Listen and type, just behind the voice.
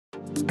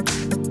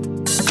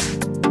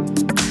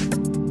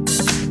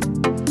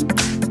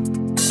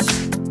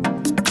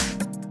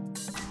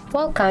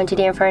Welcome,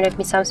 today in front of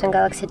me Samsung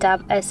Galaxy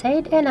Tab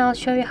S8, and I'll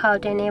show you how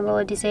to enable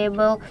or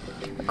disable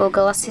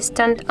Google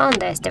Assistant on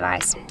this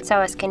device.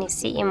 So as can you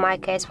see, in my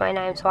case, when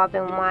I'm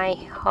swapping my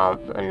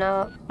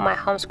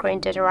home screen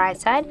to the right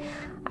side,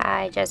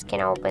 I just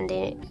can open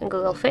the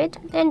Google Fit,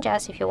 and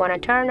just if you want to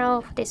turn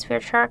off this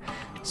feature,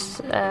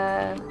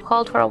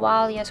 hold for a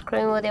while your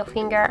screen with your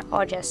finger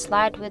or just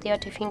slide with your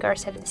two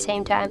fingers at the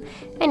same time,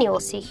 and you will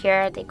see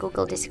here the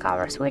Google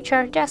Discover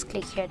switcher. Just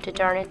click here to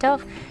turn it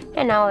off,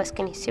 and now as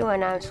can you see,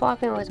 when I'm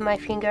swapping with my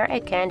finger, I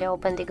can't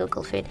open the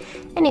Google Fit.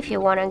 And if you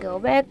want to go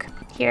back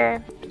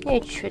here,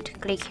 you should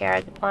click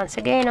here once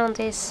again on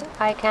this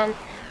icon,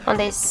 on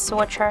this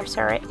switcher,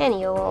 and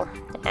you will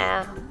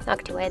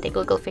activate the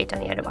Google Fit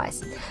on your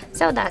device.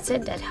 So that's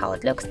it, that's how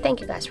it looks.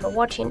 Thank you guys for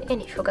watching,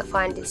 and if you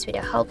find this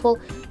video helpful,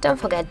 don't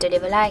forget to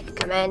leave a like,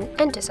 comment,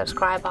 and to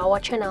subscribe our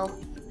channel.